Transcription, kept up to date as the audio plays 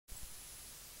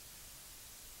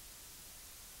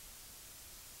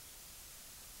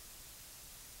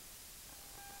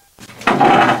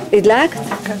הדלקת?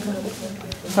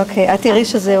 אוקיי, את תראי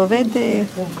שזה עובד?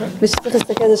 ושצריך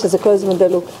להסתכל על זה שזה כל הזמן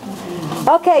דלוק.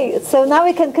 Okay, so now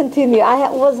we can continue. I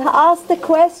was asked the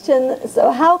question,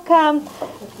 so how come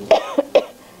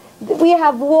we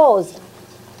have wars?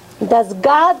 Does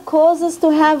God cause us to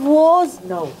have wars?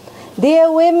 No.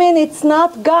 Dear women, it's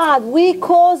not God. We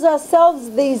cause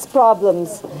ourselves these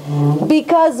problems.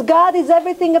 Because God is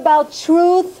everything about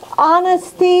truth,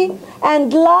 honesty,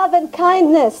 and love and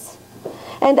kindness.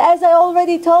 And as I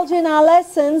already told you in our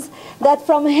lessons, that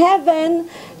from heaven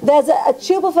there's a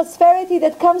tube of prosperity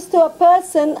that comes to a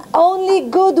person. Only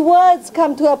good words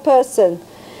come to a person.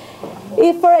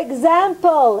 If, for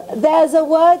example, there's a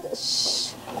word,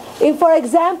 if, for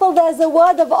example, there's a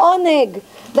word of oneg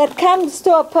that comes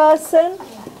to a person,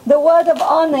 the word of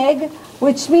oneg,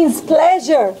 which means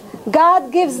pleasure.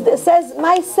 God says,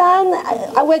 my son,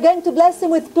 we're going to bless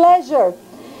him with pleasure.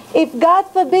 If, God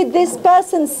forbid, this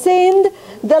person sinned,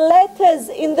 the letters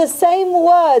in the same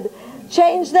word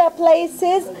change their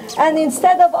places, and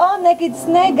instead of oneg, it's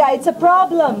nega, it's a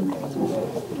problem.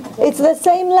 It's the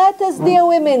same letters, dear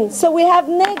women. So we have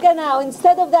nega now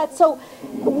instead of that. So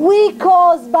we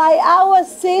cause, by our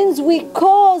sins, we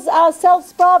cause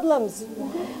ourselves problems.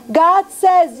 God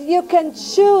says you can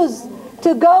choose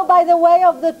to go by the way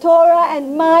of the Torah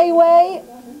and my way,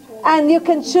 and you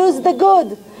can choose the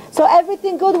good. So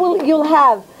everything good you'll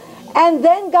have. And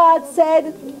then God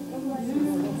said,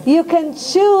 you can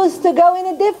choose to go in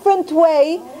a different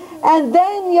way, and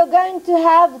then you're going to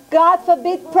have, God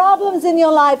forbid, problems in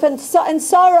your life and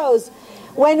sorrows.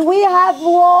 When we have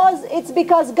wars, it's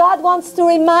because God wants to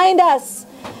remind us,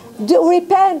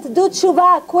 repent, do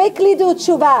tshuva, quickly do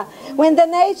tshuva. When the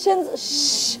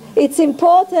nations, it's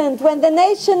important, when the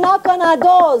nation knock on our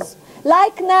doors,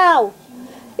 like now,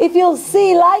 if you'll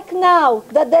see, like now,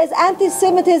 that there's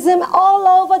anti-Semitism all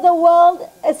over the world,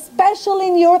 especially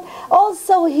in Europe,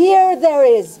 also here there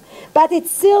is. But it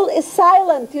still is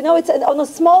silent, you know, it's on a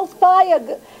small fire.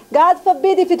 God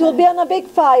forbid if it will be on a big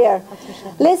fire.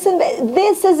 Listen,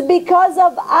 this is because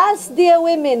of us, dear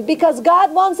women, because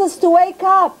God wants us to wake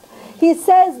up. He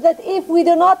says that if we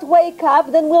do not wake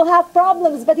up, then we'll have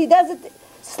problems, but He does it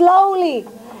slowly.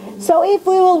 So if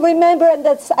we will remember and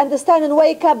understand and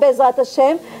wake up, Bezrat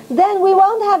Hashem, then we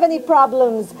won't have any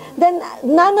problems. Then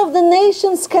none of the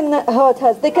nations can hurt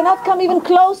us. They cannot come even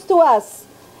close to us.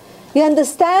 You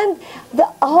understand? The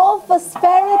whole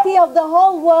prosperity of the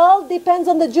whole world depends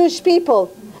on the Jewish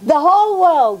people. The whole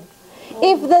world.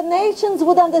 If the nations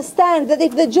would understand that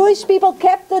if the Jewish people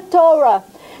kept the Torah,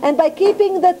 and by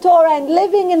keeping the Torah and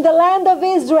living in the land of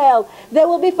Israel, there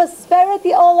will be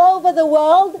prosperity all over the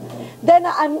world, then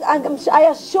I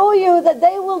assure you that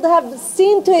they will have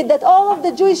seen to it that all of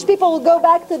the Jewish people will go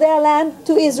back to their land,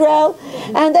 to Israel,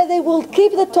 and that they will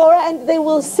keep the Torah, and they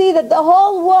will see that the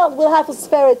whole world will have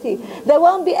prosperity. There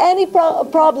won't be any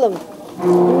problem.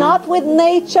 Not with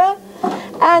nature,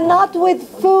 and not with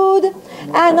food,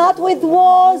 and not with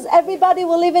wars. Everybody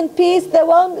will live in peace.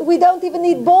 We don't even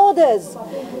need borders.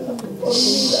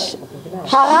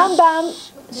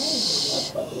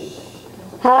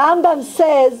 Harambam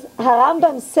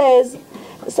says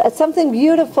something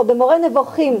beautiful. The Moreh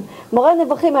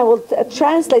Nevochim, I will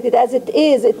translate it as it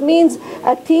is. It means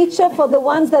a teacher for the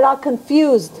ones that are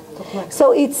confused.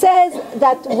 So it says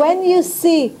that when you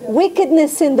see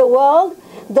wickedness in the world,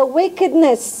 the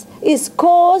wickedness is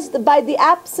caused by the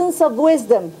absence of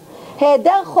wisdom.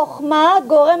 היעדר חוכמה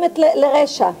גורמת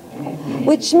לרשע.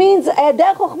 Which means,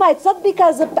 היעדר חוכמה, it's not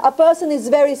because a person is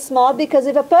very smart, because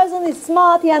if a person is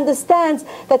smart, he understands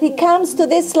that he comes to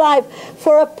this life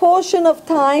for a portion of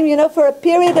time, you know, for a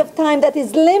period of time that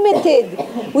is limited.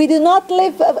 We do not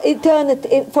live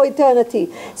for eternity.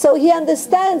 So he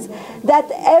understands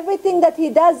that everything that he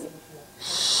does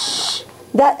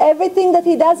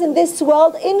in this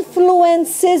world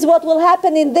influences what will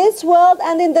happen in this world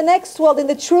and in the next world, in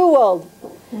the true world.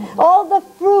 All the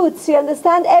fruits, you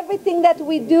understand, everything that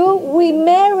we do, we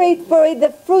merit for it, the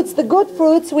fruits, the good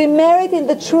fruits, we merit in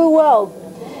the true world.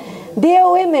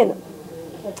 Dear women,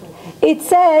 it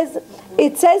says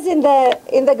in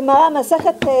the Gemara,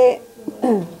 Masechet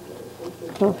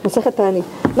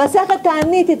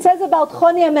Ta'anit, it says about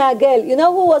Choni HaMe'agel. You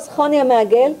know who was Choni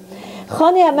HaMe'agel?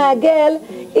 Choni HaMe'agel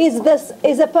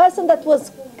is a person that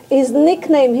was, his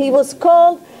nickname, he was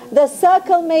called the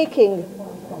circle making.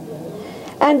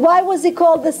 And why was he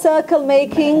called the circle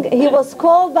making? He was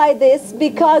called by this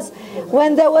because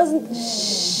when there wasn't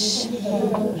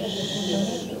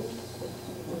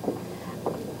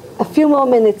a few more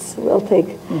minutes we'll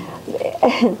take.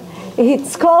 He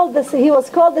was called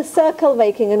the circle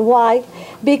making. And why?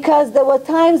 Because there were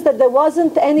times that there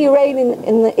wasn't any rain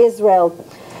in Israel.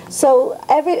 So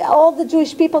all the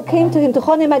Jewish people came to him, to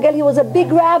Choni Magel. He was a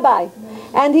big rabbi.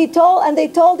 And they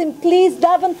told him, please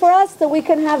daven for us so we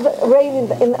can have rain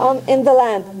in the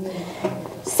land.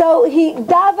 So he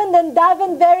davened and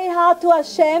davened very hard to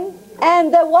Hashem,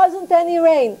 and there wasn't any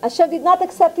rain. Hashem did not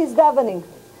accept his davening.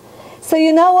 So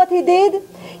you know what he did?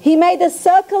 He made a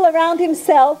circle around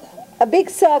himself, a big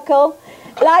circle,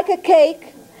 like a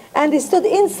cake, and he stood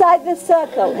inside the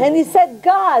circle. And he said,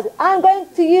 God, I'm going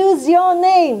to use your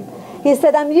name. He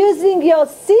said, I'm using your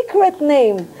secret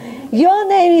name. Your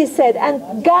name, he said,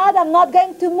 and God, I'm not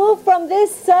going to move from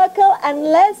this circle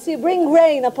unless you bring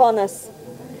rain upon us.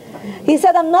 He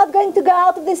said, I'm not going to go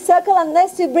out of this circle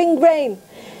unless you bring rain.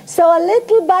 So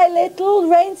little by little,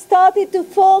 rain started to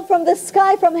fall from the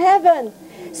sky, from heaven.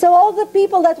 So all the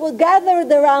people that were gathered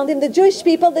around him, the Jewish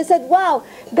people, they said, wow,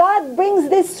 God brings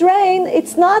this rain.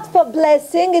 It's not for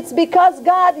blessing. It's because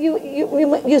God,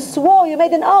 you swore, you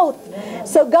made an oath.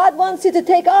 So God wants you to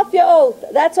take off your oath.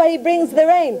 That's why he brings the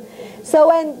rain. So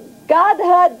when God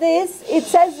heard this, it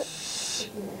says,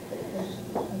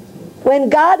 when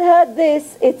God heard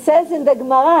this, it says in the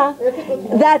Gemara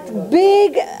that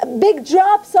big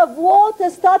drops of water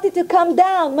started to come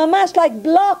down, mamash, like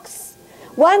blocks.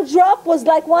 One drop was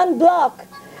like one block.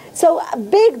 So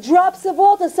big drops of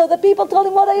water. So the people told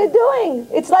him, what are you doing?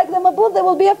 It's like the Mabul, there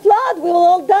will be a flood. We will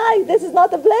all die. This is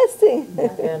not a blessing.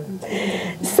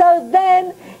 So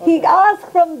then he asked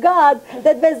from God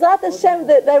that Bezrat Hashem,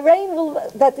 the rain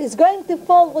that is going to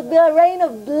fall would be a rain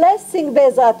of blessing,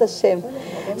 Bezrat Hashem.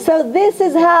 So this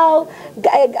is how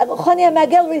Choni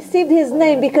Magel received his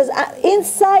name, because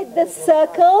inside the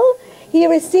circle, he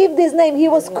received his name. He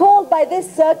was called by this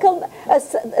circle,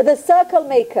 the circle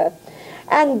maker.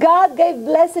 And God gave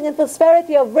blessing and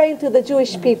prosperity of rain to the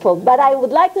Jewish people. But I would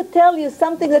like to tell you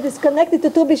something that is connected to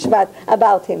Tu B'Shvat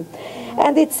about him.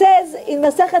 And it says in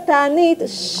Masechet Ta'anit, it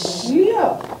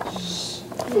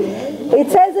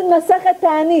says in Masechet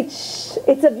Ta'anit,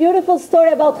 it's a beautiful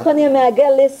story about Choni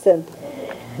Magel. Listen.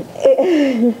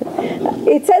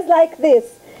 It says like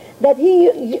this, that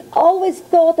he always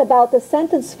thought about a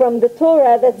sentence from the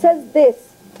Torah that says this,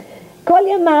 כל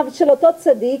ימיו של אותו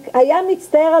צדיק היה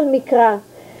מצטער על מקרא.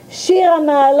 שיר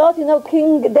המעלות, you know,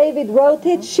 King David wrote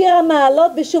it, שיר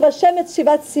המעלות בשוב השם את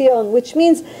שיבת ציון, which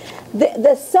means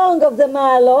the song of the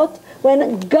Ma'alot,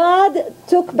 when God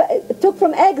took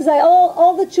from exile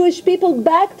all the Jewish people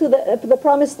back to the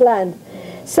promised land.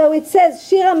 So it says,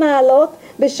 שיר המעלות,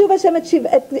 בשוב השם את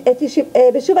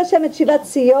שיבת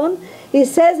ציון, he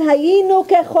says, היינו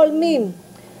כחולמים.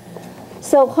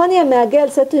 So Choni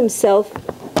Magel said to himself,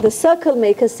 the circle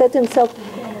maker said to himself,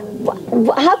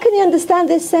 how can you understand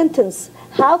this sentence?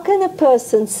 How can a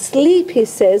person sleep, he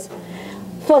says,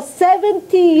 for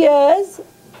 70 years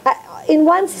in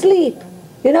one sleep?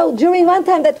 You know, during one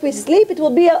time that we sleep, it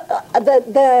will be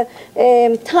the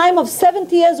time of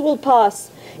 70 years will pass.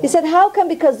 He said, how come?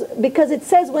 Because it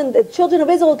says when the children of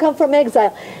Israel come from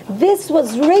exile. This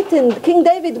was written, King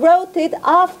David wrote it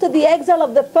after the exile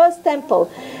of the first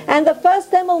temple. And the first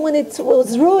temple, when it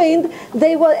was ruined,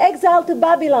 they were exiled to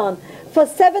Babylon for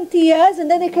 70 years,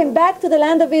 and then they came back to the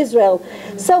land of Israel.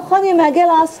 So Choni Magel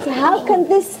asked, how can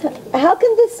this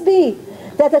be?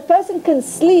 That a person can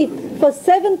sleep for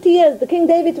 70 years. The King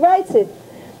David writes it.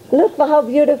 Look for how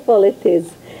beautiful it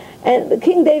is. And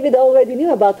King David already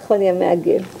knew about Choni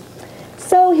Magel.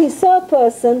 So he saw a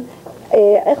person,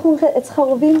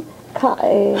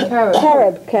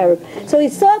 carob. So he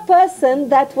saw a person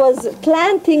that was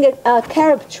planting a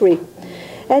carob tree.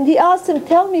 And he asked him,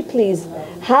 tell me please,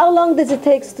 how long does it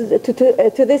take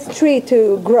to this tree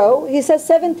to grow? He says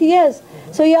 70 years.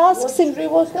 So he asks him,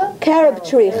 carob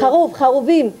tree,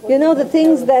 חרובים, you know the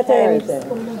things that...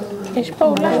 יש פה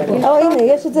אולי. הנה,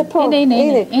 יש את זה פה.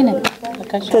 הנה.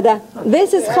 תודה.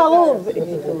 This is חרוב.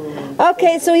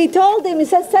 Okay, so he told him, he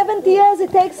says 70 years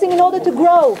it takes him in order to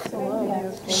grow.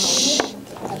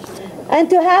 And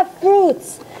to have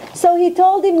fruits. So he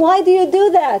told him, why do you do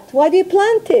that? Why do you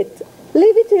plant it?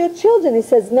 Leave it to your children. He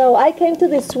says, no, I came to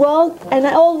this world and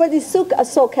I already saw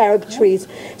carob trees.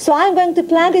 So I'm going to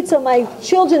plant it so my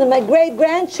children and my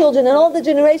great-grandchildren and all the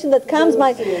generation that comes,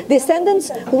 my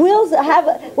descendants, will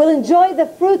enjoy the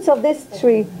fruits of this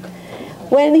tree.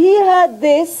 When he heard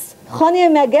this, Choni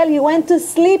Magel, he went to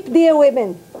sleep, dear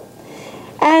women.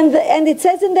 And it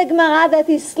says in the Gemara that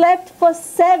he slept for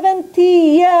 70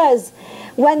 years.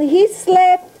 When he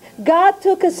slept, God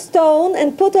took a stone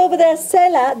and put over their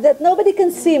cellar that nobody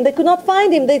can see him. They could not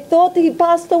find him. They thought he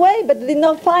passed away, but they did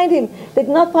not find him. They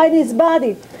did not find his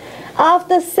body.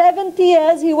 After 70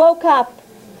 years, he woke up.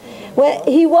 When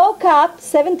he woke up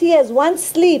 70 years, one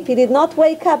sleep, he did not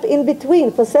wake up in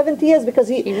between for 70 years because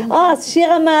he asked,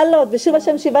 Shira Ma'alot, V'shuv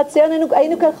Hashem Shivat Zion,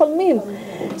 Aynu Kal Cholmim.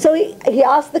 So he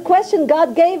asked the question,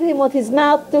 God gave him what his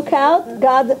mouth took out,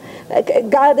 God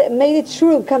made it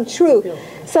true, come true.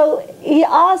 So he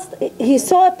asked, he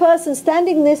saw a person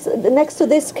standing next to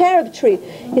this carob tree.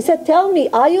 He said, tell me,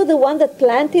 are you the one that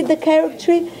planted the carob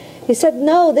tree? He said,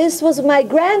 no, this was my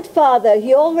grandfather,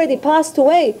 he already passed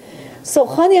away. So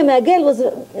Chonia Me'agel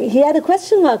he had a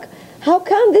question mark. How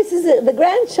come this is the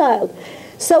grandchild?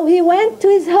 So he went to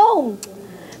his home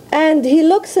and he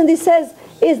looks and he says,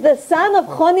 is the son of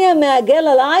Chonia Me'agel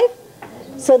alive?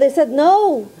 So they said,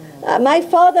 no, my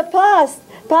father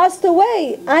passed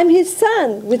away. I'm his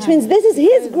son, which means this is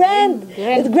his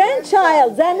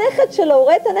grandchild.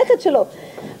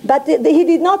 But he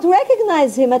did not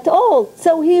recognize him at all.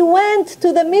 So he went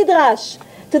to the Midrash,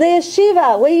 to the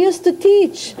yeshiva where he used to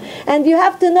teach. And you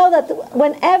have to know that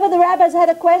whenever the rabbis had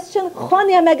a question,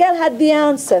 Chonia Me'agel had the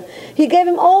answer. He gave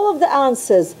him all of the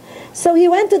answers. So he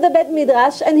went to the Bet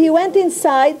Midrash and he went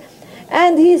inside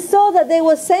and he saw that they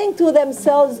were saying to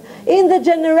themselves, in the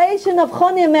generation of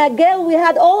Chonia Me'agel, we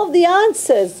had all of the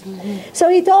answers. So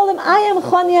he told them, I am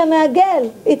Chonia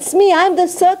Me'agel. It's me, I'm the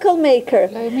circle maker.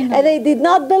 And they did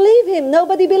not believe him.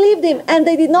 Nobody believed him. And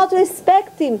they did not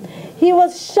respect him. He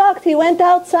was shocked. He went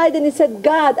outside and he said,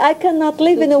 God, I cannot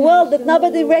live in a world that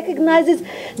nobody recognizes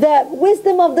the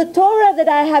wisdom of the Torah that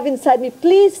I have inside me.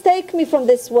 Please take me from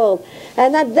this world.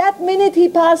 And at that minute he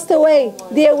passed away,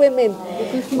 dear women.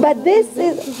 But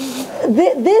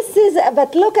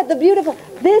but look at the beautiful,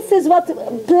 this is what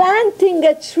planting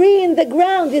a tree in the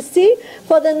ground, you see,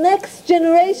 for the next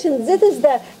generation. This is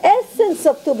the essence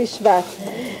of Tu B'Shvat.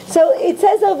 So it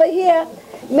says over here,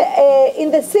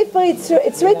 in the Sefer it's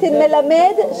written,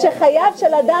 Melamed shechayav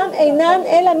shel adam einan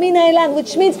ela min ha'elan,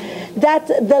 which means that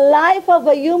the life of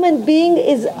a human being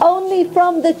is only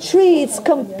from the tree. It's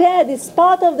compared, it's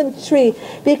part of the tree,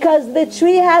 because the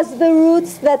tree has the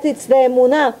roots, that it's the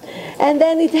emunah, and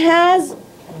then it has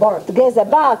bark. It has the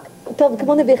bark,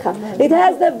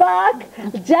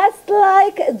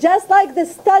 just like the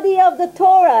study of the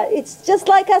Torah. It's just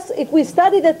like us. If we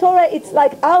study the Torah, it's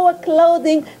like our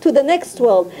clothing to the next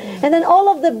world. And then all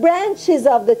of the branches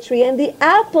of the tree and the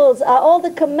apples are all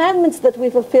the commandments that we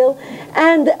fulfill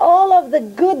and all of the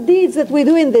good deeds that we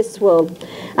do in this world.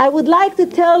 I would like to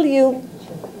tell you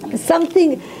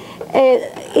something.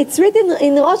 It's written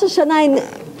in Rosh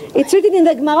Hashanah, it's written in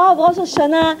the Gemara of Rosh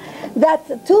Hashanah that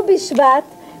Tu B'Shvat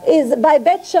is by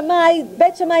Bet Shammai.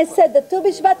 Bet Shammai said that Tu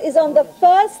B'Shvat is on the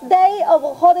first day of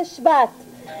Chodesh Shvat.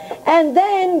 And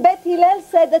then Bet Hillel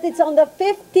said that it's on the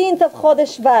 15th of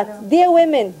Chodesh Shvat. Dear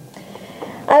women,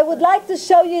 I would like to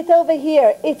show you it over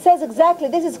here. It says exactly,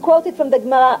 this is quoted from the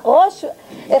Gemara,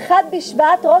 Echad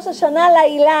B'Shvat, Rosh Hashanah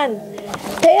La'ilan.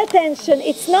 Pay attention,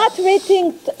 it's not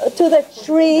written to the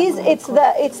trees, it's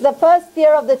the first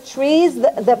year of the trees,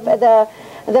 the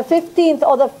 15th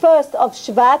or the 1st of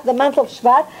Shvat, the month of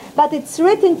Shvat, but it's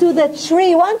written to the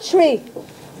tree, one tree.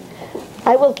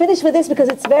 I will finish with this because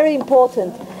it's very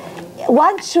important.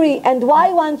 One tree, and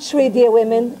why one tree, dear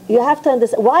women? You have to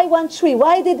understand. Why one tree?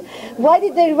 Why did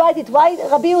they write it? Why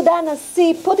Rabbi Yehuda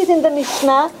Nasi put it in the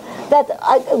Mishnah that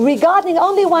regarding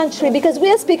only one tree? Because we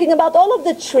are speaking about all of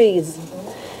the trees.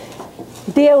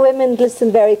 Dear women,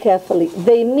 listen very carefully.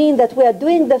 They mean that we are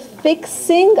doing the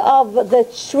fixing of the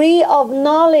tree of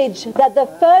knowledge, that the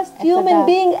first human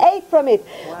being ate from it.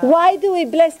 Why do we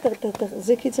bless?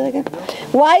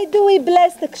 Why do we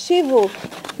bless the kshivu?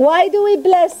 Why do we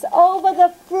bless over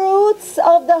the fruits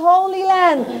of the Holy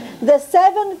Land? The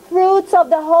 7 fruits of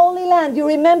the Holy Land. You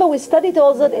remember we studied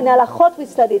also in Halachot, we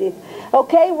studied it.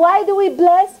 Okay, why do we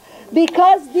bless?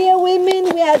 Because, dear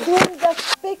women, we are doing the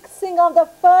fixing of the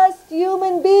first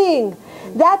human being.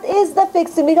 That is the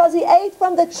fixing, because he ate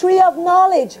from the tree of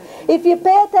knowledge. If you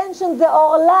pay attention, the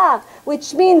orla,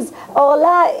 which means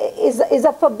orla is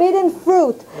a forbidden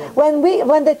fruit. When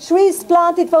the tree is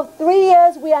planted for 3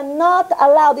 years, we are not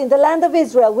allowed, in the land of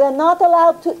Israel, we are not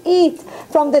allowed to eat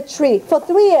from the tree for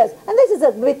 3 years. And this is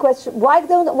a big question. Why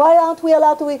aren't we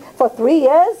allowed to eat for 3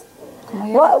 years?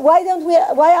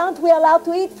 Why aren't we allowed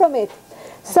to eat from it?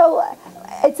 So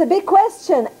it's a big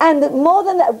question. And more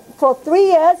than that, for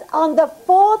 3 years, on the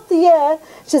 4th year,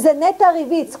 which is a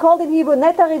netarivi, it's called in Hebrew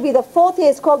netarivi, the 4th year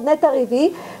is called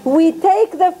netarivi, we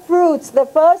take the fruits, the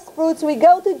first fruits, we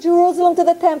go to Jerusalem to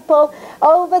the temple,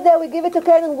 over there we give it to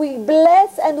Cain, and we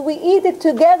bless and we eat it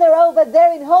together over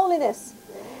there in holiness.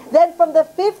 Then from the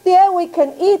 5th year we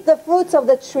can eat the fruits of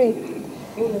the tree.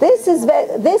 This is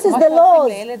the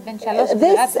laws.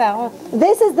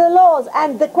 This is the laws,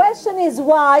 and the question is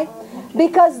why.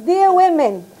 Because, dear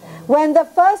women, when the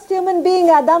first human being,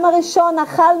 Adam HaRishon,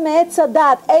 Achal Me'etz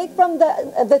Hadat, ate from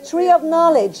the tree of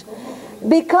knowledge,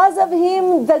 because of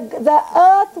him, the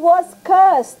earth was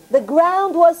cursed, the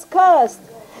ground was cursed.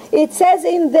 It says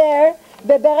in there,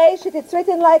 Bebereshit, it's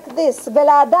written like this,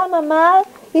 Vela'adam Amar,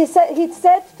 he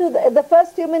said to the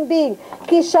first human being,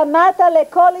 Ki shamata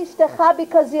lekol ishtecha,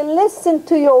 because you listened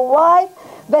to your wife,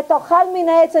 v'tochal min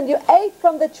ha'etz, and you ate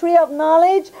from the tree of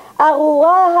knowledge,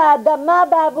 arura ha'adama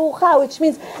ba'avurcha, which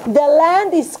means the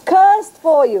land is cursed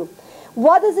for you.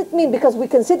 What does it mean? Because we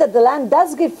can see that the land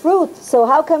does give fruit, so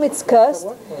how come it's cursed?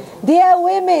 Dear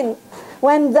women,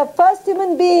 when the first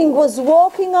human being was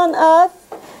walking on earth,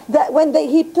 when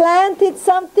he planted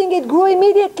something, it grew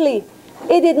immediately.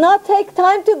 It did not take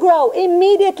time to grow.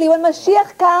 Immediately, when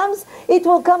Mashiach comes, it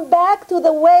will come back to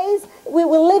the ways we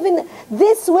will live in.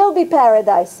 This will be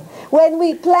paradise. When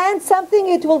we plant something,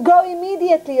 it will grow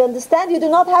immediately. You understand? You do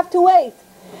not have to wait.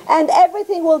 And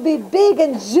everything will be big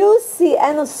and juicy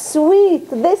and sweet.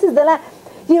 This is the land.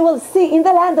 You will see in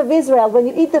the land of Israel, when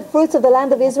you eat the fruits of the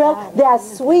land of Israel, they are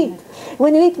sweet.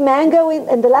 When you eat mango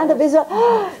in the land of Israel,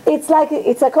 it's like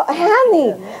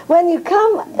honey. When you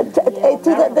come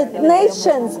to the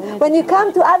nations, when you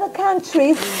come to other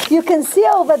countries, you can see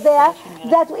over there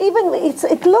that even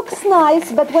it looks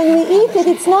nice, but when we eat it,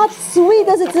 it's not sweet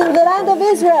as it's in the land of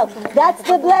Israel. That's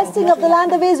the blessing of the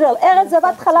land of Israel. Eretz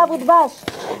zavat chalav udvash,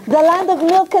 the land of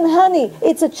milk and honey.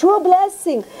 It's a true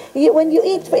blessing. When you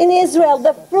eat in Israel,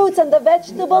 the fruits and the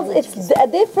vegetables, it's a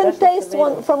different taste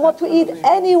from what we eat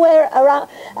anywhere around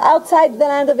outside the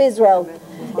land of Israel,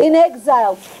 in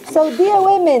exile. So, dear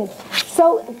women,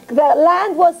 so the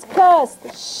land was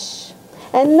cursed,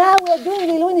 and now we're doing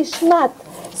Ilui Nishmat.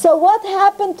 So what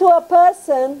happened to a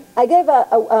person? I gave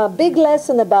a big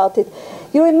lesson about it.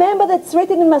 You remember that it's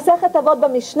written in Masechet Avot,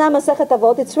 B'Mishnah Masechet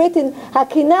Avot, it's written,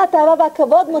 Hakinat, Ahava,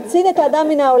 V'Kavod, Motzin et Adam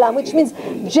min ha'olam, which means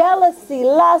jealousy,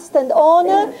 lust, and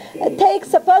honor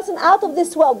takes a person out of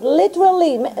this world,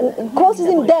 literally, causes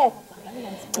him death.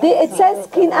 It says,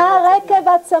 Kin'ah rekev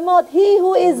atzamot, he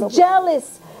who is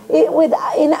jealous in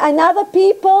other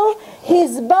people,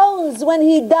 his bones, when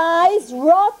he dies,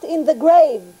 rot in the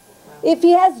grave. If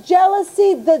he has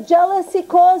jealousy, the jealousy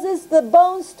causes the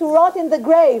bones to rot in the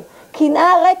grave.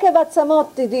 Kin'ah rekev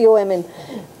atzamot, dear women.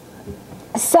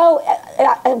 So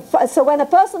when a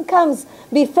person comes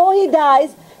before he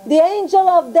dies, the angel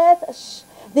of death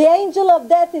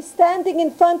is standing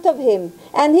in front of him,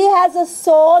 and he has a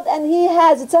sword, and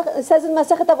it says in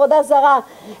Masechet Avodah Zarah,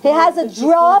 he has a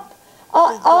drop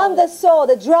on the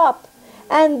sword, a drop,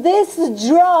 and this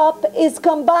drop is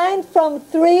combined from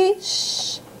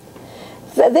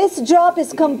this drop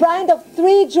is combined of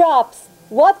 3 drops.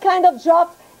 What kind of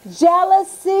drop?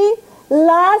 Jealousy,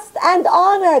 lust, and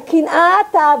honor. Kin'ah,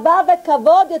 ta'ava,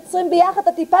 v'kavod yotzrim biyachad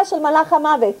hatipa shel malach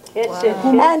hamovet.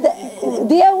 And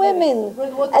dear women,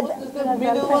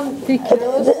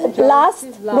 lust,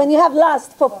 when you have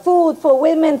lust for food, for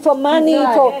women, for money,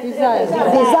 for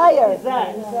desire,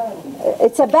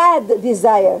 it's a bad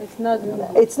desire.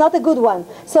 It's not a good one.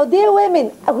 So, dear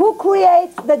women, who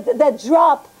creates the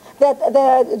drop?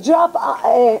 The drop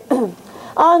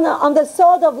on the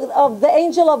sword of the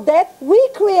angel of death? We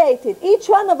create it, each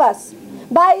one of us.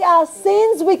 By our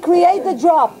sins, we create the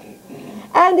drop.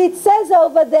 And it says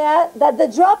over there that the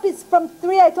drop is from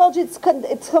 3, I told you it's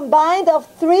combined of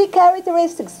 3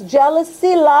 characteristics: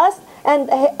 jealousy, lust, and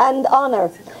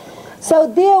honor. So,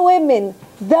 dear women,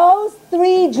 those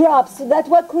 3 drops that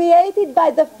were created by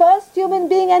the first human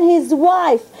being and his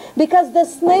wife, because the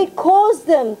snake caused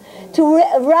them to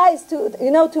rise to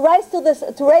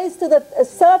the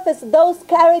surface those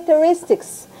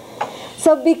characteristics.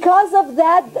 So because of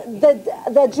that,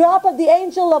 the drop of the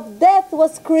angel of death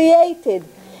was created.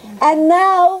 And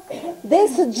now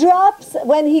this drops,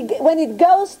 when it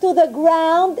goes to the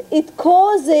ground, it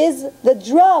causes the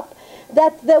drop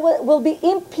that there will be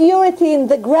impurity in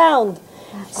the ground.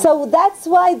 So that's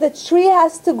why the tree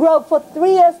has to grow for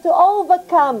 3 years to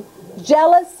overcome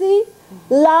jealousy,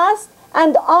 lust,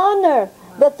 and honor.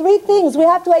 The 3 things we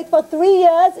have to wait for 3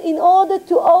 years in order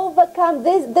to overcome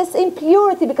this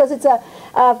impurity, because it's a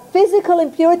physical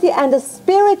impurity and a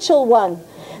spiritual one.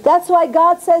 That's why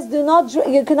God says, you're not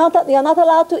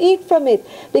allowed to eat from it,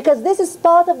 because this is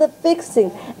part of the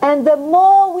fixing. And the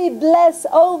more we bless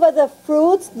over the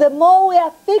fruits, the more we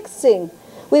are fixing.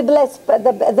 We bless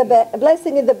the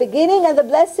blessing in the beginning and the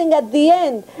blessing at the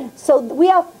end. So we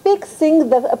are fixing,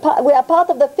 we are part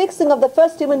of the fixing of the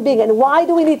first human being. And why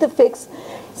do we need to fix?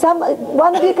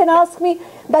 One of you can ask me,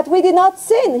 but we did not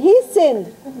sin. He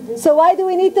sinned. So why do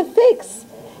we need to fix?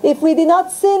 If we did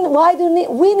not sin, why do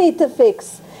we need to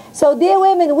fix? So dear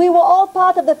women, we were all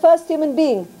part of the first human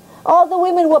being. All the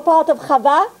women were part of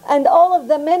Chava, and all of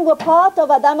the men were part of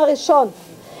Adam HaRishon.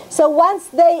 So once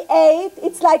they ate,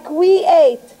 it's like we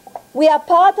ate. We are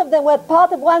part of them, we're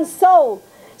part of one soul.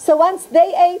 So once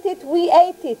they ate it, we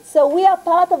ate it. So we are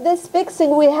part of this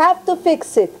fixing, we have to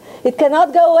fix it. It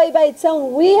cannot go away by its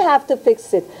own, we have to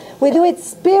fix it. We do it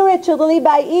spiritually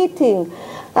by eating.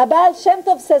 Abal Shem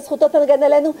Tov says,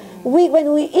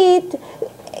 when we eat,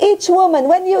 each woman,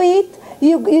 when you eat,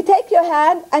 you take your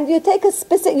hand and you take a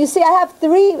specific, you see I have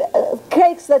 3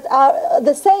 cakes that are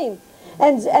the same.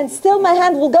 And still my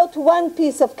hand will go to one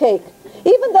piece of cake.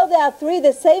 Even though there are 3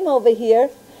 the same over here,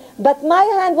 but my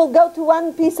hand will go to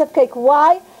one piece of cake.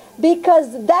 Why?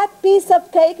 Because that piece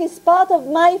of cake is part of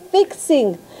my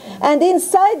fixing. And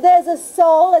inside there's a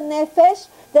soul, a nefesh,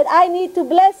 that I need to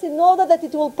bless in order that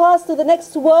it will pass to the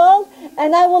next world,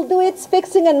 and I will do its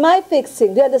fixing and my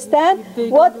fixing. Do you understand?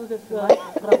 What?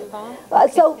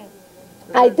 So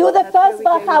I do the first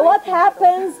bracha. What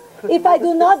happens if I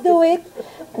do not do it?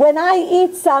 When I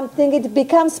eat something, it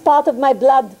becomes part of my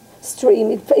blood stream.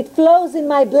 It flows in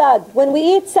my blood. When we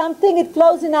eat something, it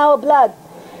flows in our blood.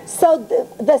 So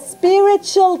the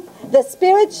spiritual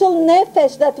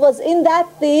nefesh that was in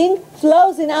that thing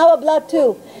flows in our blood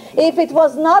too. If it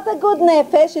was not a good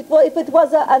nefesh, if it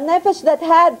was a nefesh that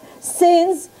had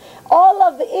sins, all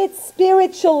of its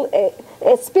spiritual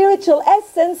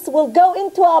essence will go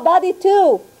into our body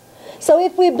too. So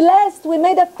if we blessed, we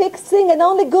made a fixing, and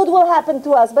only good will happen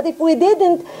to us. But if we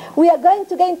didn't, we are going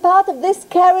to gain part of this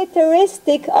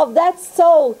characteristic of that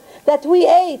soul that we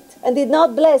ate and did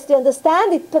not bless. Do you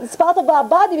understand? It's part of our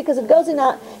body because it goes in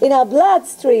our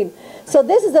bloodstream. So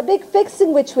this is a big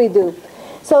fixing which we do.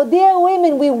 So dear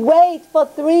women, we wait for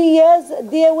 3 years,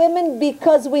 dear women,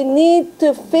 because we need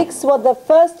to fix what the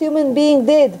first human being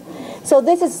did. So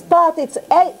this is part,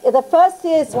 the first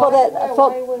year is for the...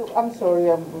 I'm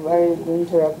sorry, I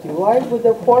interrupt you. Why would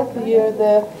the 4th year,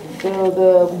 the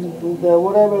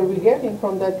whatever we're getting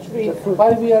from that tree,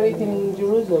 why we are eating in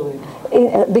Jerusalem?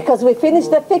 Because we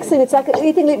finished the fixing, it's like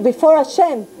eating it before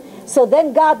Hashem. So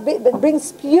then God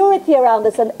brings purity around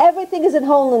us, and everything is in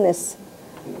holiness.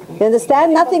 You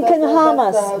understand? Nothing can harm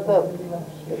us.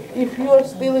 If you are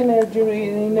still in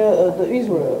the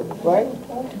Israel, right?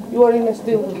 You are in a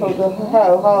still the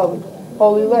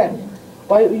Holy Land.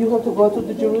 Why you have to go to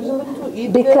the Jerusalem to eat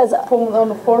on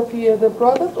the 4th year the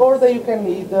product, or that you can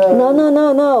eat?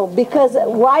 No. Because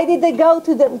why did they go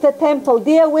to the temple,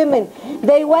 dear women?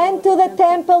 They went to the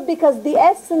temple because the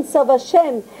essence of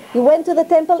Hashem. You went to the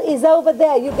temple is over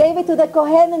there. You gave it to the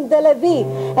Kohen and the Levi,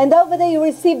 and over there you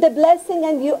received the blessing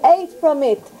and you ate from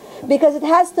it. Because it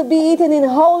has to be eaten in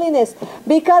holiness.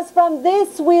 Because from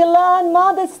this we learn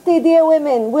modesty, dear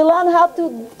women. We learn how to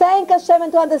thank Hashem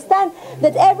and to understand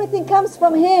that everything comes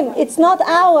from Him. It's not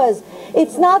ours.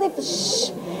 It's not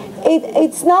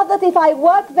it's not that if I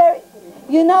work very...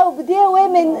 You know, dear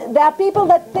women, there are people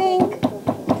that think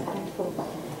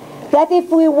that if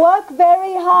we work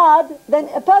very hard, then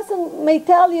a person may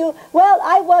tell you, well,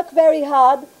 I work very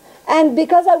hard, and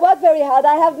because I work very hard,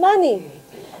 I have money.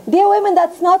 Dear women,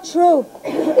 that's not true.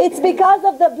 It's because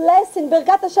of the blessing,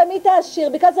 Birkat Hashamita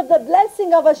Ashir, because of the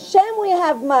blessing of Hashem we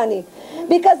have money.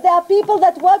 Because there are people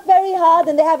that work very hard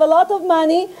and they have a lot of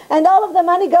money, and all of the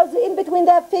money goes in between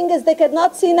their fingers. They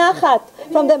cannot see nachat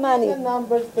from the money. The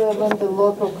numbers, when the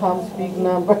lotto comes, big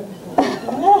number.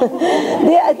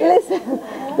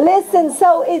 Listen,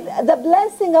 so the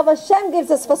blessing of Hashem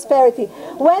gives us prosperity.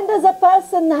 When does a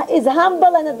person is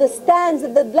humble and understands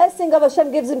that the blessing of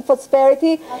Hashem gives him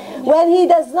prosperity? When he's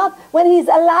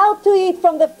allowed to eat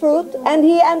from the fruit, and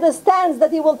he understands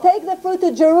that he will take the fruit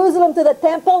to Jerusalem, to the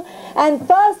temple, and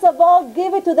first of all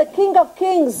give it to the King of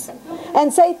Kings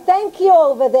and say thank you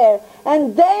over there.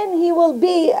 And then he will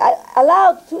be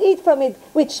allowed to eat from it,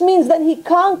 which means then he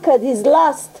conquered his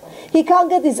lust. He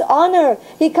conquered his honor.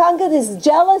 He conquered his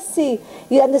jealousy.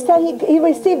 You understand? He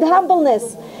received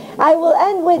humbleness. I will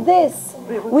end with this.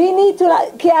 We need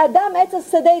to, Ki Adam Etz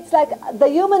Sadeh, it's like the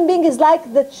human being is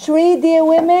like the tree, dear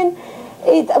women.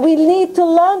 We need to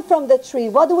learn from the tree.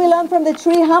 What do we learn from the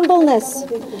tree? Humbleness.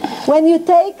 When you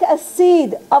take a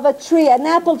seed of a tree, an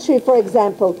apple tree, for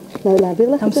example. When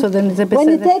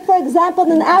you take, for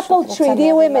example, an apple tree,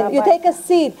 dear women, you take a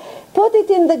seed, put it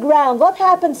in the ground. What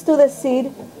happens to the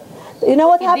seed? You know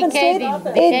what happens to it?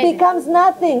 It becomes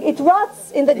nothing. It rots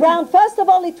in the ground. First of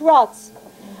all, it rots.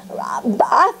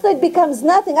 After it becomes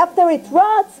nothing, after it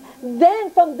rots, then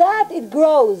from that it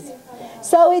grows.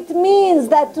 So it means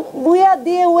that we are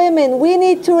dear women. We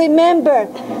need to remember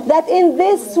that in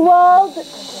this world,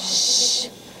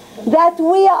 that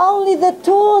we are only the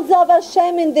tools of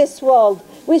Hashem in this world.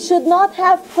 We should not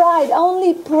have pride,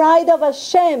 only pride of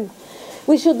Hashem.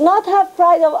 We should not have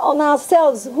pride on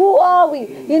ourselves. Who are we?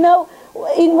 You know,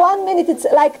 in 1 minute, it's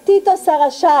like Tito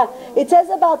Sarasha. It says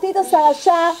about Tito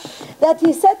Sarasha that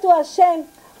he said to Hashem,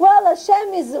 well,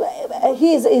 Hashem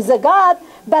is a God,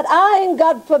 but I am,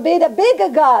 God forbid, a bigger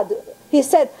God. He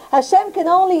said,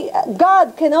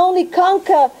 God can only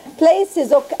conquer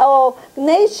places or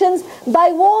nations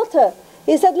by water.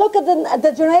 He said, look at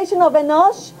the generation of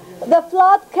Enosh, the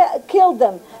flood killed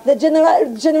them. The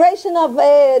generation of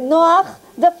Noach,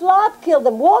 the flood killed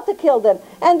them, water killed them.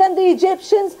 And then the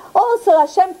Egyptians, also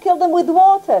Hashem killed them with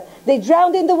water. They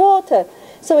drowned in the water.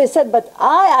 So he said, but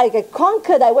I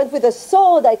conquered, I went with a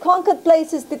sword, I conquered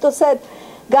places. Tito said,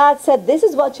 God said, this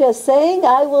is what you're saying,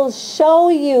 I will show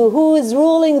you who is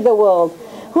ruling the world,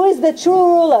 who is the true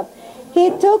ruler.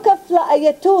 He took a fly.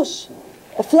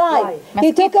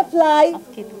 He took a fly,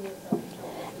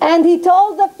 and he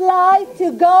told the fly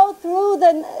to go through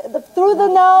the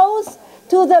nose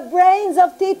to the brains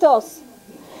of Titos.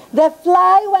 The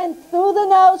fly went through the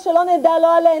nose,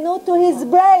 to his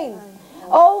brain.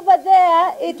 Over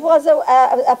there, it was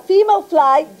a female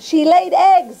fly. She laid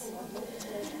eggs.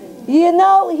 You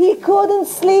know, he couldn't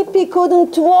sleep, he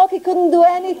couldn't walk, he couldn't do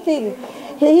anything.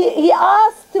 He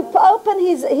asked to open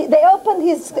they opened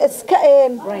his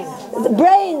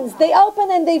brains. They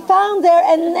opened and they found there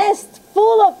a nest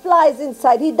full of flies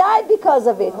inside. He died because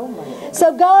of it.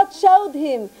 So God showed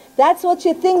him, that's what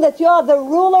you think, that you are the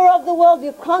ruler of the world.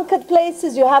 You conquered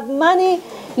places, you have money,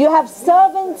 you have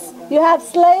servants, you have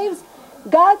slaves.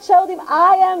 God showed him,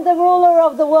 I am the ruler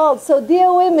of the world. So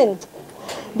dear women,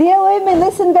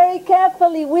 listen very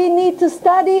carefully. We need to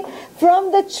study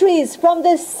from the trees, from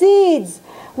the seeds.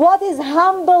 What is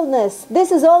humbleness? This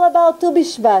is all about Tu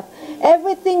B'Shvat.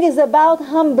 Everything is about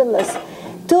humbleness.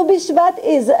 Tu B'Shvat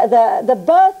is the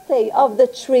birthday of the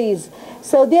trees.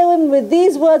 So dear women, with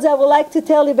these words I would like to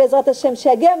tell you, Be'ezrat Hashem,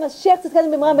 שיגיע משיח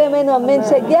צדקנו במהרה בימינו אמן,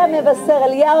 שיגיע מבשר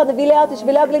אליהו הנביא אליהו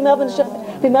תשבי להגלי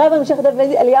במהרה במשך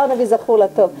אליהו הנביא זכור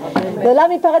לטוב.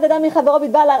 לעולם ייפרד אדם מחברו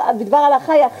בדבר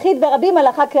הלכה יחיד ורבים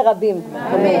הלכה כרבים.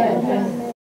 אמן.